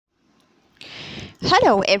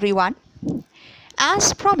Hello, everyone.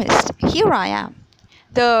 As promised, here I am,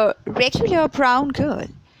 the regular brown girl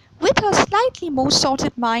with a slightly more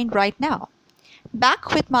sorted mind right now,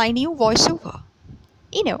 back with my new voiceover.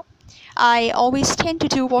 You know, I always tend to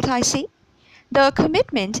do what I say. The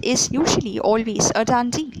commitment is usually always a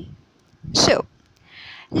done deal. So,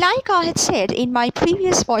 like I had said in my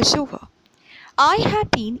previous voiceover, I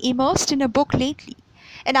had been immersed in a book lately,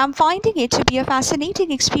 and I'm finding it to be a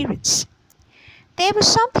fascinating experience. There was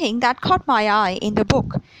something that caught my eye in the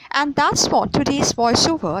book, and that's what today's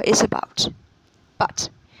voiceover is about. But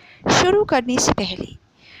शुरू करने से पहले,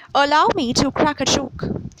 allow me to crack a joke.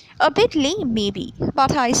 A bit lame maybe,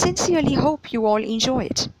 but I sincerely hope you all enjoy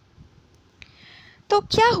it. तो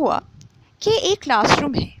क्या हुआ कि एक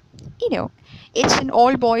classroom है. You know, it's an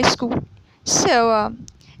all-boys school. So,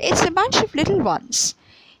 it's a bunch of little ones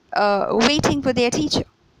waiting for their teacher.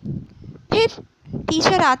 फिर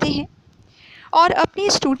teacher आते हैं और अपने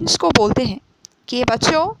स्टूडेंट्स को बोलते हैं कि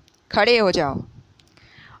बच्चों खड़े हो जाओ.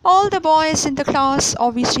 All the boys in the class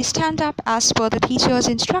obviously stand up as per the teacher's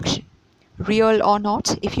instruction, real or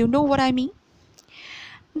not, if you know what I mean.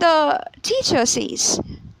 The teacher says,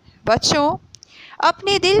 बच्चों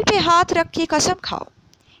अपने दिल पे हाथ रख के कसम खाओ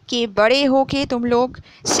कि बड़े होके तुम लोग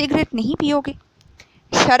सिगरेट नहीं पियोगे,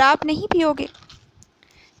 शराब नहीं पियोगे,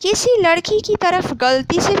 किसी लड़की की तरफ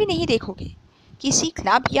गलती से भी नहीं देखोगे, किसी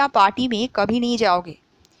क्लब या पार्टी में कभी नहीं जाओगे,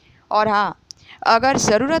 और हाँ, अगर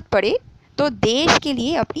ज़रूरत पड़े तो देश के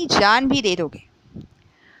लिए अपनी जान भी दे दोगे.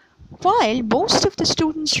 While most of the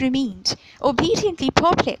students remained obediently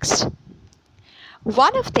perplexed,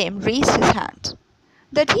 one of them raised his hand.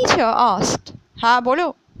 The teacher asked, हाँ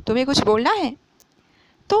बोलो, तुम्हें कुछ बोलना है?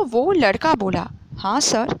 तो वो लड़का बोला, हाँ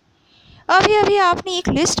सर, अभी अभी आपने एक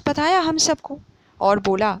लिस्ट बताया हम सबको और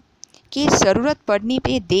बोला कि ज़रूरत पड़ने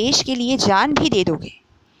पे देश के लिए जान भी दे दोगे.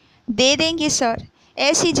 दे देंगे सर,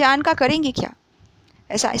 ऐसी जान का करेंगे क्या?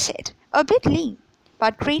 As I said, a bit lean,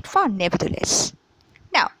 but great fun nevertheless.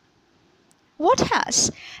 Now, what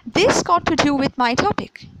has this got to do with my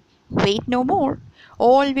topic? Wait no more,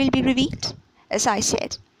 all will be revealed. As I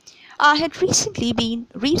said, I had recently been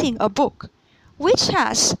reading a book which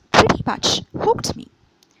has pretty much hooked me.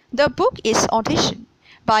 The book is Audition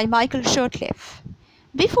by Michael Shurtleff.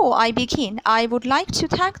 Before I begin, I would like to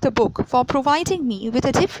thank the book for providing me with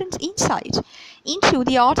a different insight into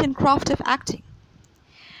the art and craft of acting.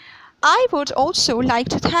 I would also like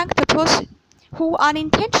to thank the person who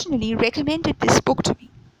unintentionally recommended this book to me.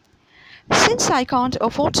 Since I can't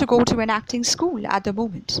afford to go to an acting school at the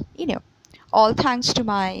moment, all thanks to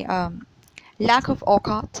my lack of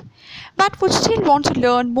aukat, but would still want to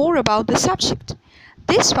learn more about the subject,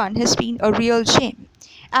 this one has been a real gem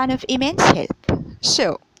and of immense help.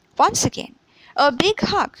 So, once again, a big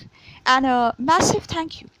hug and a massive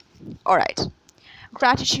thank you. Alright,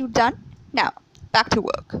 gratitude done. Now, back to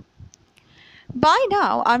work. By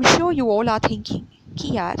now, I'm sure you all are thinking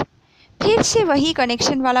कि यार फिर से वही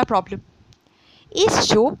connection वाला problem. इस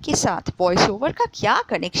joke के साथ voice over का क्या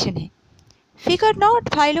कनेक्शन है? फिकर नॉट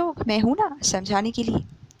भाई लोग, मैं हूं ना समझाने के लिए.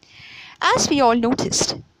 As we all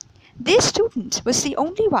noticed, this student was the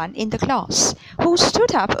only one in the class who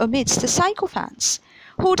stood up amidst the sycophants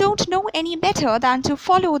who don't know any better than to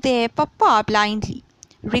follow their papa blindly,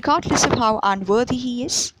 regardless of how unworthy he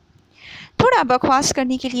is. थोड़ा बकवास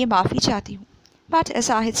करने के लिए माफ़ी चाहती हूँ. But as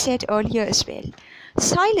I had said earlier as well,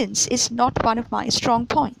 silence is not one of my strong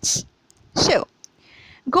points. So,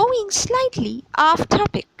 going slightly off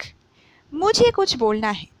topic, मुझे कुछ बोलना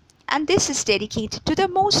है, and this is dedicated to the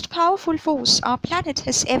most powerful force our planet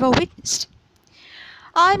has ever witnessed.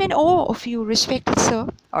 I'm in awe of you, respected sir.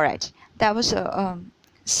 Alright, that was a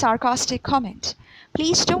sarcastic comment.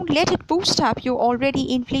 Please don't let it boost up your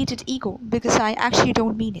already inflated ego, because I actually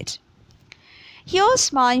don't mean it.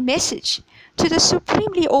 Here's my message to the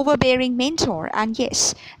supremely overbearing mentor, and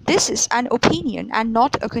yes, this is an opinion and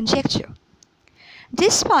not a conjecture.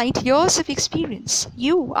 Despite years of experience,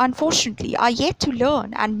 you, unfortunately, are yet to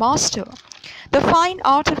learn and master the fine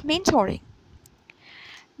art of mentoring.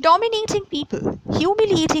 Dominating people,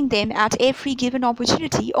 humiliating them at every given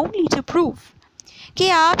opportunity only to prove कि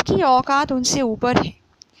आपकी औकात उनसे ऊपर है,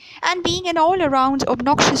 and being an all-around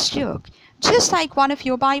obnoxious jerk, just like one of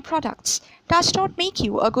your byproducts, does not make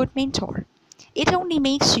you a good mentor. It only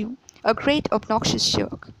makes you a great obnoxious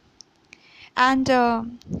jerk. And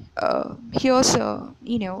here's a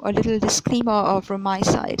little disclaimer from my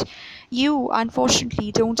side. You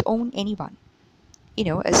unfortunately don't own anyone,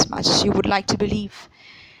 as much as you would like to believe.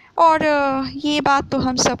 और ये बात तो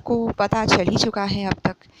हम सबको पता चल ही चुका है अब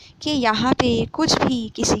तक कि यहाँ पे कुछ भी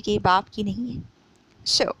किसी के बाप की नहीं है.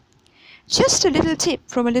 So, just a little tip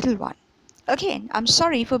from a little one. Again, I'm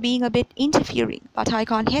sorry for being a bit interfering, but I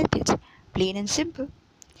can't help it. Plain and simple.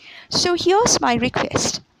 So here's my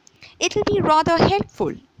request. It'll be rather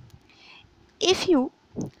helpful if you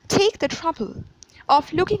take the trouble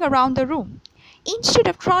of looking around the room instead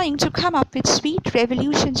of trying to come up with sweet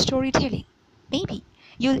revolution storytelling. Maybe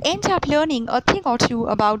you'll end up learning a thing or two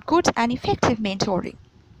about good and effective mentoring.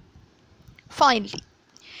 Finally,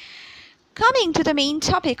 coming to the main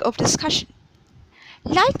topic of discussion.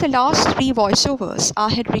 Like the last three voiceovers I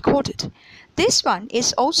had recorded, this one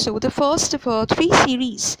is also the first of a three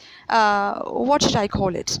series. What should I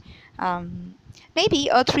call it? Maybe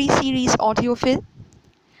a three series audio film.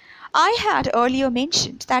 I had earlier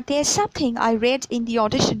mentioned that there's something I read in the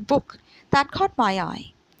audition book that caught my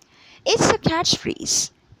eye. It's a catchphrase,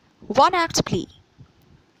 one act play.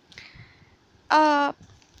 Uh,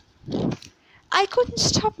 I couldn't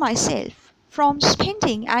stop myself from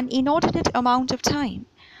spending an inordinate amount of time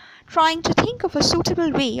trying to think of a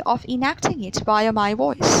suitable way of enacting it via my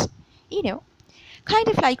voice. You know, kind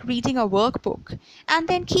of like reading a workbook and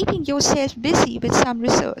then keeping yourself busy with some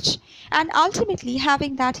research and ultimately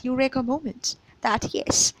having that eureka moment that,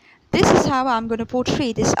 yes, this is how I'm going to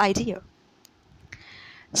portray this idea.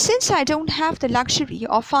 Since I don't have the luxury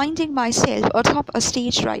of finding myself atop a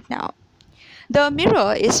stage right now, the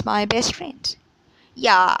mirror is my best friend.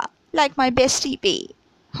 Yeah, like my bestie bae.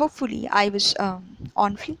 Hopefully I was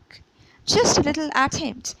on fleek. Just a little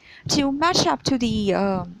attempt to match up to the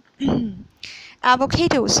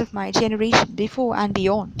avocados of my generation before and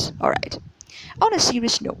beyond. Alright. On a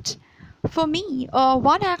serious note, for me, a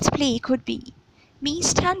one-act play could be me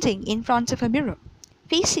standing in front of a mirror,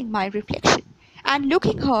 facing my reflection, and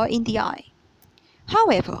looking her in the eye.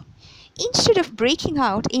 However, instead of breaking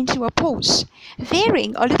out into a pose,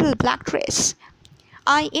 wearing a little black dress,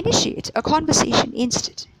 I initiate a conversation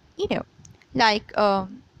instead. You know, like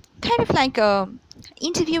kind of like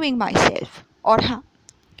interviewing myself, or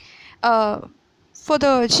for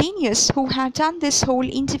the genius who had done this whole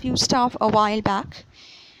interview stuff a while back.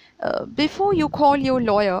 Before you call your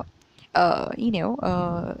lawyer,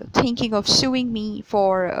 thinking of suing me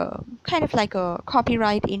for kind of like a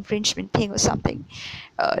copyright infringement thing or something,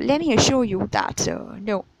 let me assure you that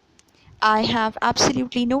no, I have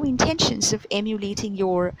absolutely no intentions of emulating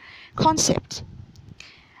your concept.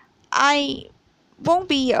 I won't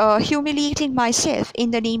be humiliating myself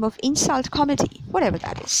in the name of insult comedy, whatever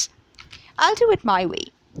that is. I'll do it my way.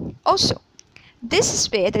 Also, this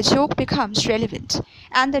is where the joke becomes relevant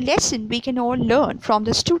and the lesson we can all learn from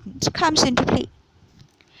the student comes into play.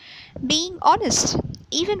 Being honest,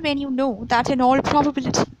 even when you know that in all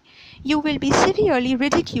probability you will be severely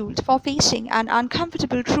ridiculed for facing an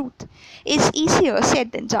uncomfortable truth, is easier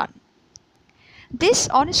said than done. This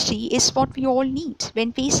honesty is what we all need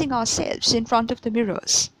when facing ourselves in front of the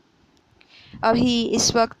mirrors. अभी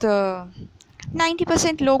इस वक्त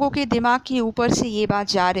 90% लोगों के दिमाग के ऊपर से ये बात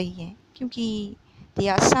जा रही है क्योंकि they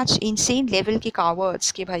are such insane level के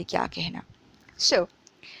cowards के भाई क्या कहना. So,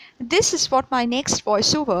 this is what my next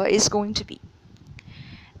voiceover is going to be.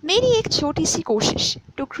 मेरी एक छोटी सी कोशिश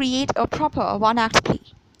to create a proper one-act play.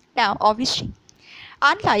 Now, obviously,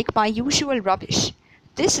 unlike my usual rubbish,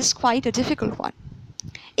 this is quite a difficult one.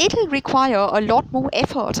 It'll require a lot more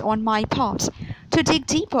effort on my part to dig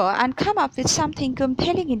deeper and come up with something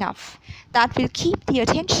compelling enough that will keep the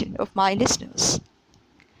attention of my listeners.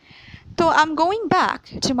 So I'm going back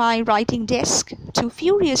to my writing desk to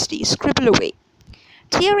furiously scribble away,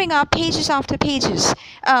 tearing up pages after pages,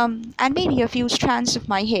 and maybe a few strands of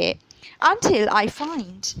my hair, until I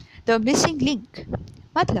find the missing link.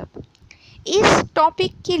 मतलब इस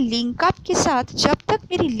topic के link up के साथ जब तक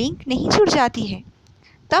मेरी link नहीं जुड़ जाती है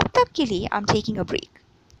तब तक के लिए I'm taking a break.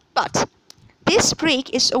 But this break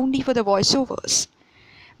is only for the voiceovers.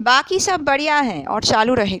 बाकी सब बढ़िया है और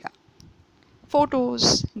चालू रहेगा.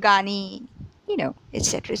 Photos, गाने,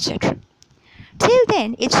 etc. etc. Till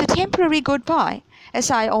then, it's a temporary goodbye, as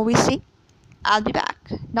I always say. I'll be back,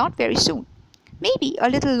 not very soon. Maybe a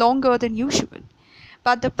little longer than usual,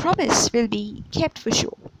 but the promise will be kept for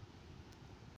sure.